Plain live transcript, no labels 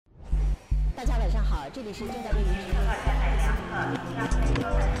大家晚上好，这里是正在为您直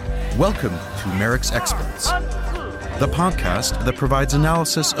播。 Welcome to Merrick's Experts, the podcast that provides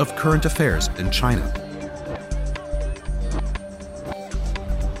analysis of current affairs in China.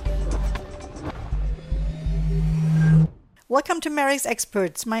 Welcome to Merrick's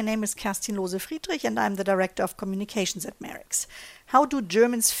Experts. My name is Kerstin Lohse-Friedrich and I'm the Director of Communications at Merrick's. How do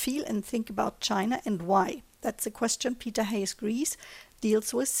Germans feel and think about China and why? That's a question Peter Hayes-Griess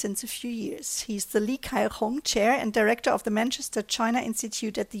deals with since a few years. He's the Li Kai-Hong Chair and Director of the Manchester China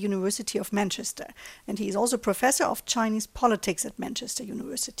Institute at the University of Manchester. And he is also Professor of Chinese Politics at Manchester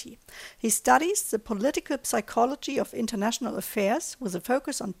University. He studies the political psychology of international affairs with a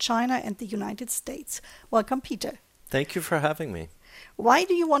focus on China and the United States. Welcome, Peter. Thank you for having me. Why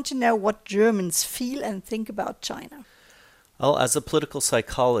do you want to know what Germans feel and think about China? Well, as a political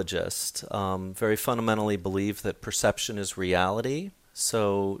psychologist, very fundamentally believe that perception is reality.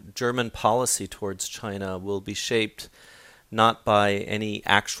 So German policy towards China will be shaped not by any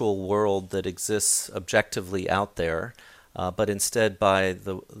actual world that exists objectively out there, but instead by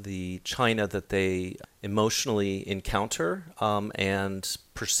the China that they emotionally encounter and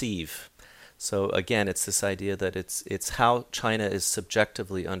perceive. So again, it's this idea that it's how China is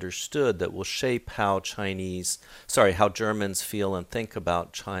subjectively understood that will shape how Germans feel and think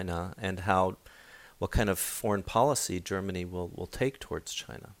about China and what kind of foreign policy Germany will take towards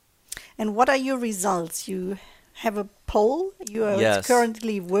China. And what are your results? You have a poll you are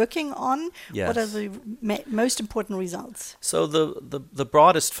currently working on. Yes. What are the most important results? So the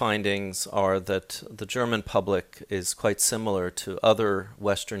broadest findings are that the German public is quite similar to other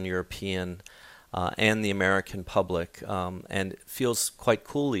Western European and the American public and feels quite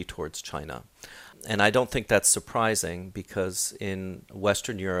coolly towards China. And I don't think that's surprising because in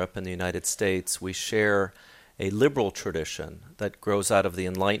Western Europe and the United States we share a liberal tradition that grows out of the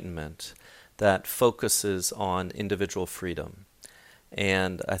Enlightenment that focuses on individual freedom.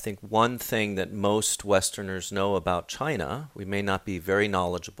 And I think one thing that most Westerners know about China, we may not be very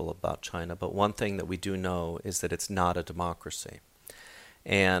knowledgeable about China, but one thing that we do know is that it's not a democracy.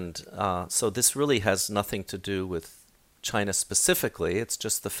 And so this really has nothing to do with China specifically. It's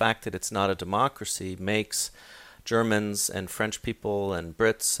just the fact that it's not a democracy makes Germans and French people and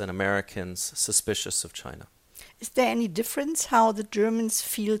Brits and Americans suspicious of China. Is there any difference how the Germans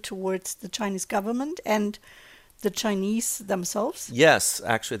feel towards the Chinese government and the Chinese themselves? Yes,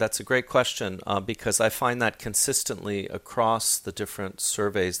 actually, that's a great question because I find that consistently across the different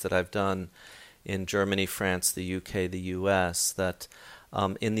surveys that I've done in Germany, France, the UK, the US, that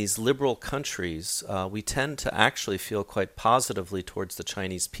in these liberal countries, we tend to actually feel quite positively towards the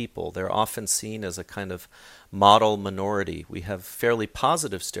Chinese people. They're often seen as a kind of model minority. We have fairly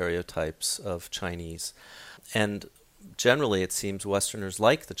positive stereotypes of Chinese. And generally, it seems Westerners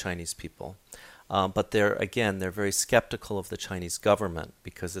like the Chinese people. But they're very skeptical of the Chinese government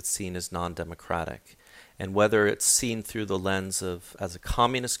because it's seen as non-democratic. And whether it's seen through the lens of as a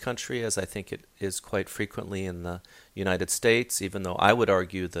communist country, as I think it is quite frequently in the United States, even though I would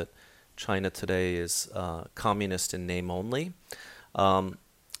argue that China today is communist in name only.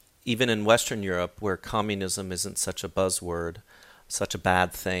 Even in Western Europe, where communism isn't such a buzzword, such a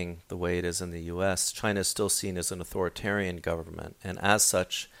bad thing the way it is in the US, China is still seen as an authoritarian government. And as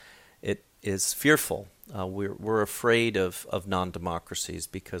such, it is fearful. We're afraid of non-democracies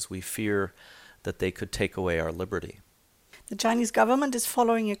because we fear that they could take away our liberty. The Chinese government is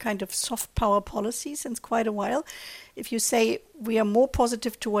following a kind of soft power policy since quite a while. If you say we are more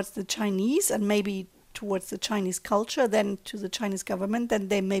positive towards the Chinese and maybe towards the Chinese culture than to the Chinese government, then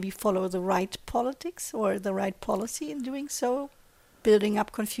they maybe follow the right politics or the right policy in doing so, building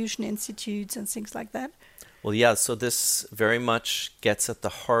up Confucian institutes and things like that. Well, yeah, so this very much gets at the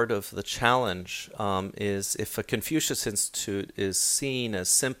heart of the challenge, is if a Confucius Institute is seen as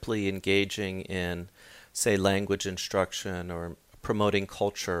simply engaging in, say, language instruction or promoting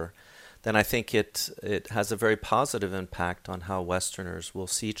culture, then I think it has a very positive impact on how Westerners will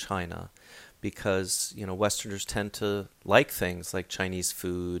see China because, Westerners tend to like things like Chinese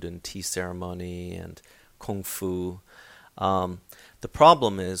food and tea ceremony and kung fu. The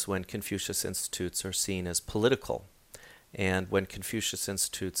problem is when Confucius Institutes are seen as political, and when Confucius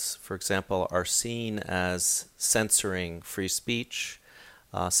Institutes, for example, are seen as censoring free speech,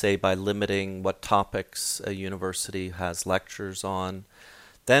 say by limiting what topics a university has lectures on,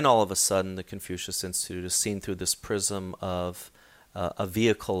 then all of a sudden the Confucius Institute is seen through this prism of a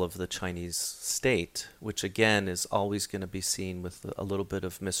vehicle of the Chinese state, which again is always going to be seen with a little bit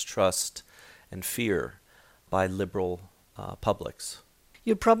of mistrust and fear by liberal publics.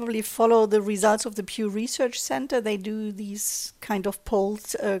 You probably follow the results of the Pew Research Center. They do these kind of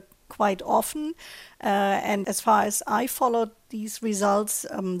polls quite often. And as far as I followed these results,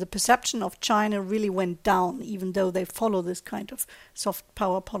 the perception of China really went down, even though they follow this kind of soft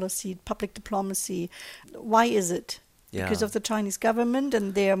power policy, public diplomacy. Why is it? Yeah. Because of the Chinese government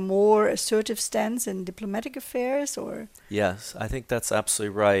and their more assertive stance in diplomatic affairs, or? Yes, I think that's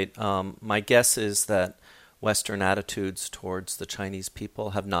absolutely right. My guess is that Western attitudes towards the Chinese people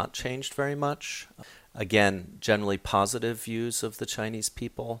have not changed very much. Again, generally positive views of the Chinese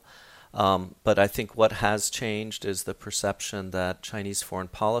people. But I think what has changed is the perception that Chinese foreign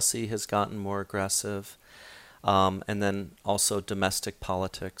policy has gotten more aggressive. And then also domestic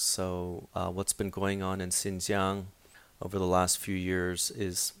politics. So what's been going on in Xinjiang over the last few years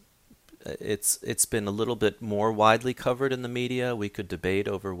is it's been a little bit more widely covered in the media. We could debate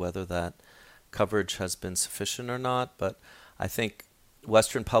over whether that coverage has been sufficient or not, but I think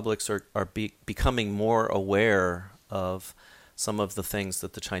Western publics are becoming more aware of some of the things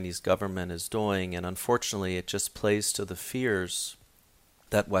that the Chinese government is doing, and unfortunately it just plays to the fears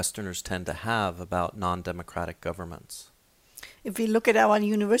that Westerners tend to have about non-democratic governments. If we look at our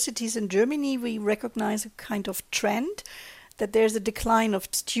universities in Germany, we recognize a kind of trend that there's a decline of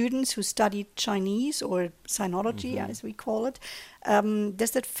students who study Chinese or Sinology, as we call it.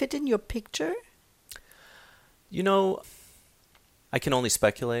 Does that fit in your picture? You know, I can only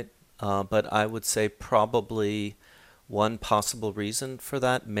speculate, but I would say probably one possible reason for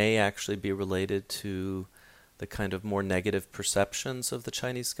that may actually be related to the kind of more negative perceptions of the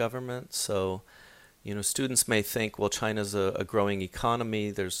Chinese government. So, you know, students may think, well, China's a growing economy,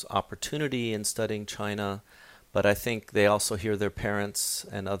 there's opportunity in studying China, but I think they also hear their parents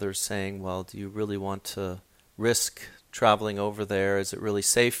and others saying, well, do you really want to risk traveling over there? Is it really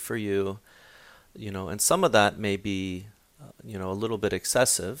safe for you? You know, and some of that may be, you know, a little bit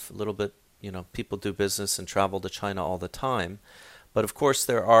excessive, a little bit, you know, people do business and travel to China all the time. But of course,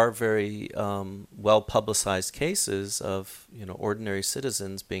 there are very well-publicized cases of, you know, ordinary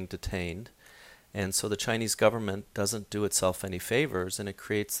citizens being detained. And so the Chinese government doesn't do itself any favors, and it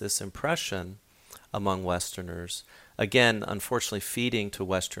creates this impression among Westerners, again, unfortunately feeding to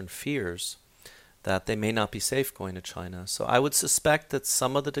Western fears that they may not be safe going to China. So I would suspect that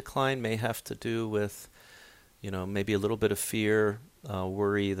some of the decline may have to do with, you know, maybe a little bit of fear,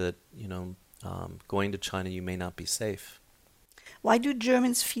 worry that, you know, going to China you may not be safe. Why do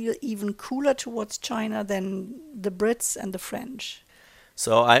Germans feel even cooler towards China than the Brits and the French?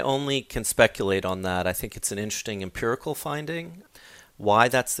 So I only can speculate on that. I think it's an interesting empirical finding. Why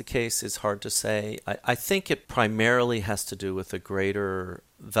that's the case is hard to say. I think it primarily has to do with a greater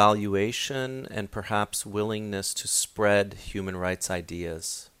valuation and perhaps willingness to spread human rights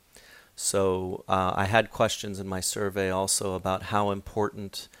ideas. So I had questions in my survey also about how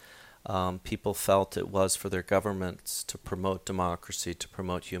important people felt it was for their governments to promote democracy, to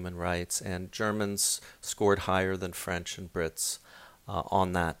promote human rights, and Germans scored higher than French and Brits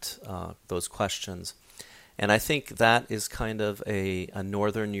on that those questions. And I think that is kind of a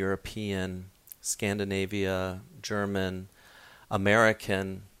Northern European, Scandinavia, German,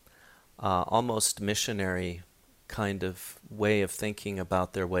 American, almost missionary kind of way of thinking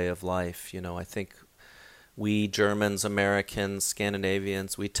about their way of life. You know, I think we Germans, Americans,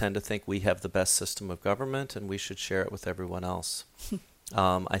 Scandinavians, we tend to think we have the best system of government and we should share it with everyone else.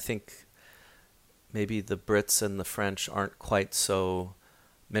 I think maybe the Brits and the French aren't quite so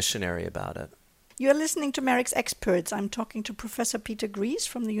missionary about it. You're listening to Merrick's Experts. I'm talking to Professor Peter Gries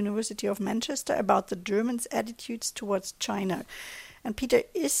from the University of Manchester about the Germans' attitudes towards China. And Peter,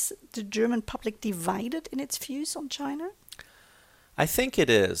 is the German public divided in its views on China? I think it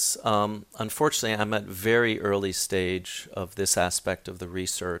is. Unfortunately, I'm at very early stage of this aspect of the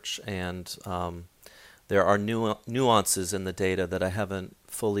research, and there are nuances in the data that I haven't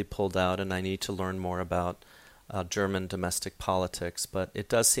fully pulled out, and I need to learn more about German domestic politics. But it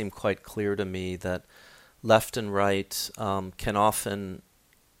does seem quite clear to me that left and right can often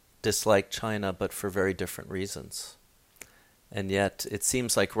dislike China, but for very different reasons. And yet it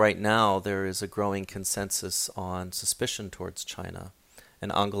seems like right now there is a growing consensus on suspicion towards China.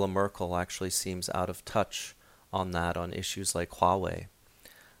 And Angela Merkel actually seems out of touch on that, on issues like Huawei.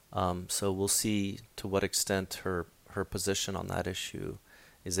 So we'll see to what extent her position on that issue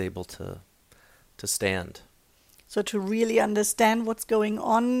is able to stand. So to really understand what's going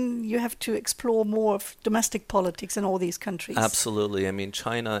on, you have to explore more of domestic politics in all these countries. Absolutely. I mean,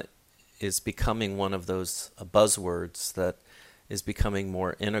 China is becoming one of those buzzwords that is becoming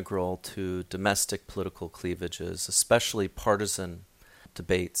more integral to domestic political cleavages, especially partisan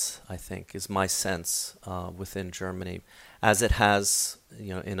debates, I think, is my sense within Germany, as it has,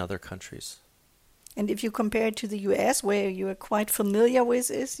 you know, in other countries. And if you compare it to the US, where you are quite familiar with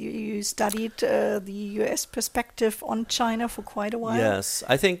this, you studied the US perspective on China for quite a while. Yes,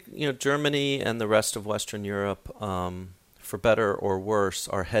 I think Germany and the rest of Western Europe, for better or worse,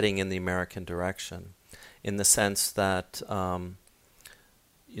 are heading in the American direction, in the sense that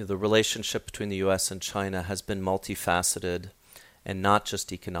the relationship between the U.S. and China has been multifaceted and not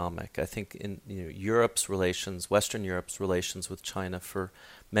just economic. I think in Europe's relations, Western Europe's relations with China for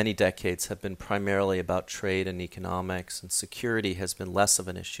many decades have been primarily about trade and economics, and security has been less of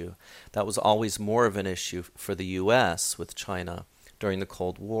an issue. That was always more of an issue for the U.S. with China during the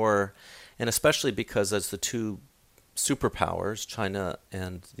Cold War, and especially because as the two superpowers, China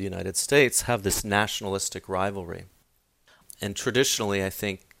and the United States, have this nationalistic rivalry. And traditionally, I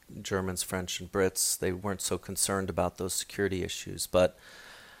think Germans, French, and Brits, they weren't so concerned about those security issues. But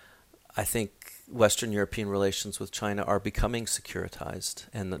I think Western European relations with China are becoming securitized,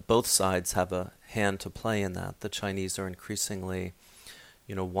 and that both sides have a hand to play in that. The Chinese are increasingly,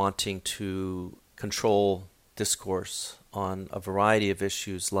 wanting to control discourse on a variety of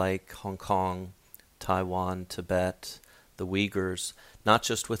issues like Hong Kong, Taiwan, Tibet, the Uyghurs, not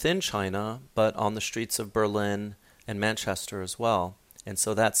just within China, but on the streets of Berlin and Manchester as well. And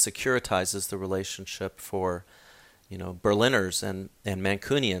so that securitizes the relationship for, Berliners and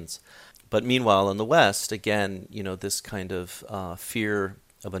Mancunians. But meanwhile, in the West, again, this kind of fear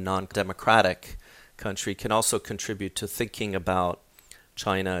of a non-democratic country can also contribute to thinking about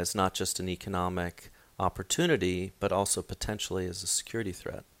China as not just an economic opportunity, but also potentially as a security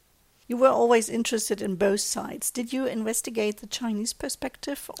threat. You were always interested in both sides. Did you investigate the Chinese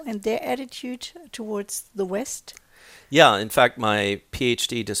perspective and their attitude towards the West? Yeah, in fact, my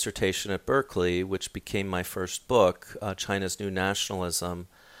PhD dissertation at Berkeley, which became my first book, China's New Nationalism,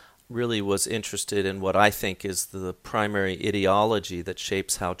 really was interested in what I think is the primary ideology that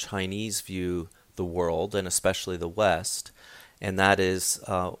shapes how Chinese view the world, and especially the West, and that is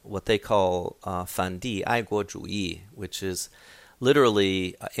what they call Fandi, 爱国主义, which is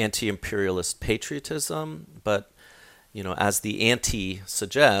literally anti-imperialist patriotism, but as the anti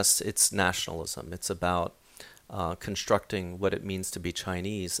suggests, it's nationalism. It's about constructing what it means to be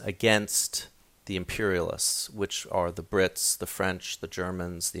Chinese against the imperialists, which are the Brits, the French, the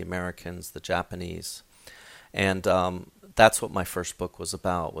Germans, the Americans, the Japanese. And that's what my first book was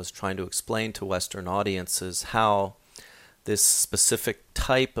about, was trying to explain to Western audiences how this specific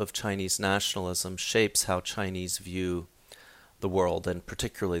type of Chinese nationalism shapes how Chinese view the world, and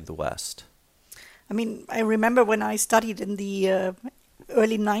particularly the West. I mean, I remember when I studied in the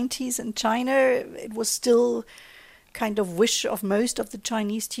early 90s in China, it was still kind of wish of most of the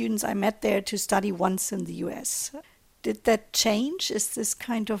Chinese students I met there to study once in the US. Did that change? Is this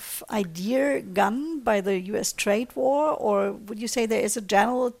kind of idea gone by the US trade war? Or would you say there is a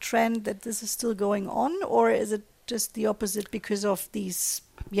general trend that this is still going on? Or is it just the opposite because of these,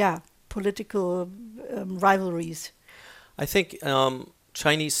 political rivalries? I think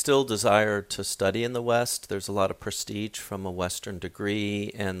Chinese still desire to study in the West. There's a lot of prestige from a Western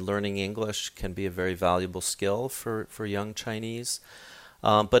degree, and learning English can be a very valuable skill for young Chinese.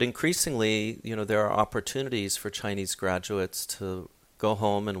 But increasingly, there are opportunities for Chinese graduates to go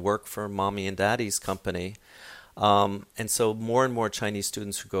home and work for mommy and daddy's company. And so more and more Chinese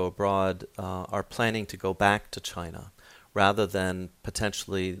students who go abroad are planning to go back to China, rather than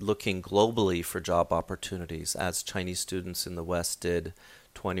potentially looking globally for job opportunities, as Chinese students in the West did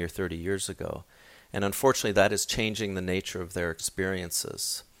 20 or 30 years ago. And unfortunately, that is changing the nature of their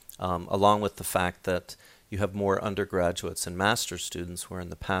experiences, along with the fact that you have more undergraduates and master's students, where in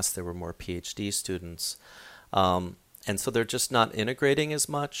the past there were more PhD students. And so they're just not integrating as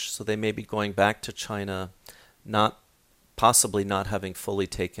much, so they may be going back to China, possibly not having fully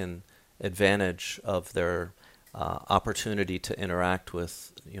taken advantage of their opportunity to interact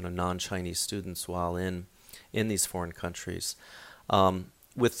with non-Chinese students while in these foreign countries.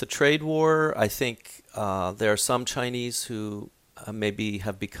 With the trade war, I think there are some Chinese who maybe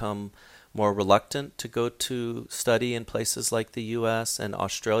have become more reluctant to go to study in places like the U.S. and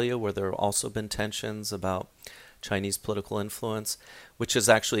Australia, where there have also been tensions about Chinese political influence, which has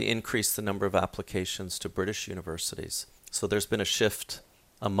actually increased the number of applications to British universities. So there's been a shift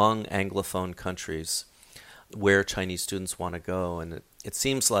among Anglophone countries where Chinese students want to go. And it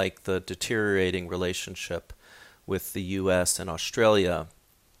seems like the deteriorating relationship with the US and Australia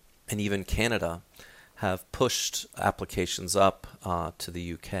and even Canada have pushed applications up to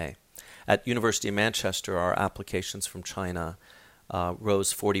the UK. At University of Manchester, our applications from China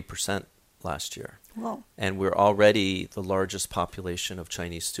rose 40% last year. Wow. And we're already the largest population of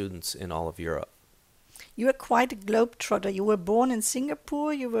Chinese students in all of Europe. You are quite a globetrotter. You were born in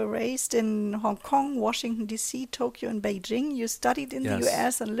Singapore, you were raised in Hong Kong, Washington, D.C., Tokyo, and Beijing. You studied in the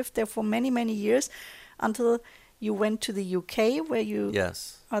U.S. and lived there for many, many years until you went to the U.K., where you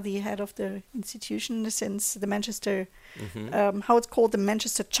are the head of the institution since the Manchester, how it's called, the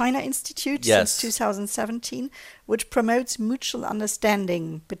Manchester China Institute since 2017, which promotes mutual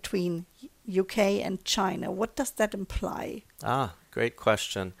understanding between UK and China. What does that imply? Great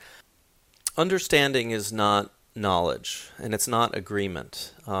question. Understanding is not knowledge, and it's not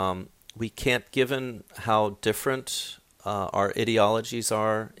agreement. We can't, given how different our ideologies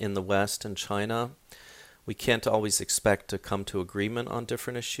are in the West and China, we can't always expect to come to agreement on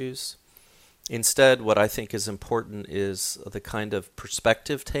different issues. Instead, what I think is important is the kind of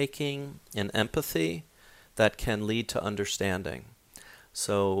perspective taking and empathy that can lead to understanding.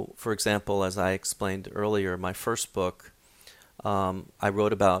 So, for example, as I explained earlier, my first book, I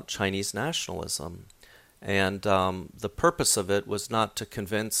wrote about Chinese nationalism. And the purpose of it was not to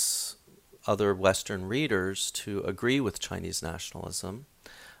convince other Western readers to agree with Chinese nationalism.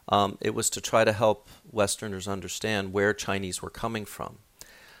 It was to try to help Westerners understand where Chinese were coming from.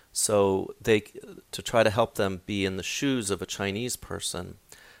 So to try to help them be in the shoes of a Chinese person,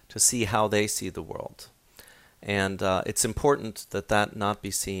 to see how they see the world. And it's important that that not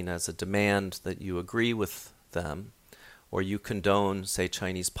be seen as a demand that you agree with them or you condone, say,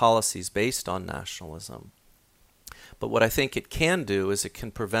 Chinese policies based on nationalism. But what I think it can do is it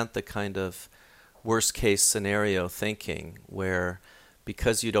can prevent the kind of worst-case scenario thinking where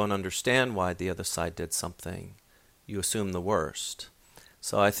because you don't understand why the other side did something, you assume the worst.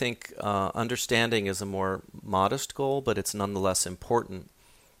 So I think understanding is a more modest goal, but it's nonetheless important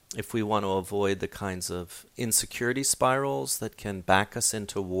if we want to avoid the kinds of insecurity spirals that can back us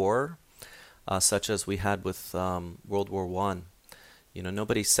into war, such as we had with World War I. You know,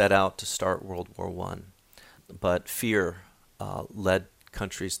 nobody set out to start World War I, but fear led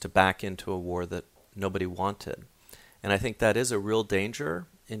countries to back into a war that nobody wanted. And I think that is a real danger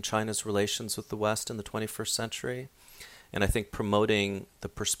in China's relations with the West in the 21st century. And I think promoting the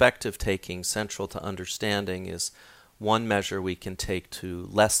perspective-taking central to understanding is one measure we can take to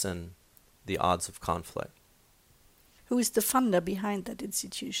lessen the odds of conflict. Who is the funder behind that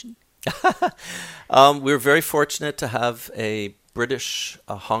institution? We're very fortunate to have a British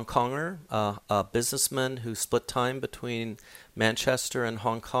Hong Konger, a businessman who split time between Manchester and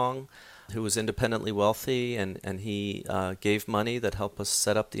Hong Kong, who was independently wealthy, and he gave money that helped us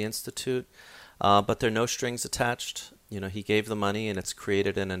set up the institute. But there are no strings attached. You know, he gave the money and it's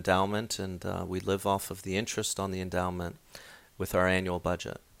created an endowment, and we live off of the interest on the endowment with our annual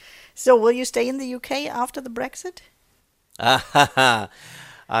budget. So will you stay in the UK after the Brexit?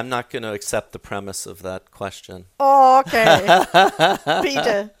 I'm not going to accept the premise of that question. Oh, okay.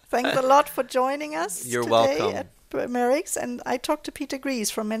 Peter, thanks a lot for joining us You're today welcome. At Merrick's. And I talked to Peter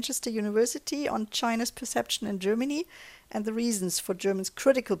Gries from Manchester University on China's perception in Germany and the reasons for Germany's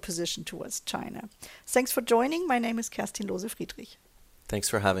critical position towards China. Thanks for joining. My name is Kerstin Lose-Friedrich. Thanks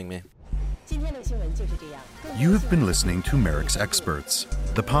for having me. You have been listening to Merrick's Experts,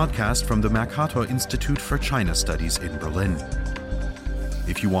 the podcast from the Mercator Institute for China Studies in Berlin.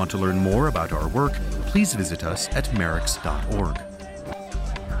 If you want to learn more about our work, please visit us at merricks.org.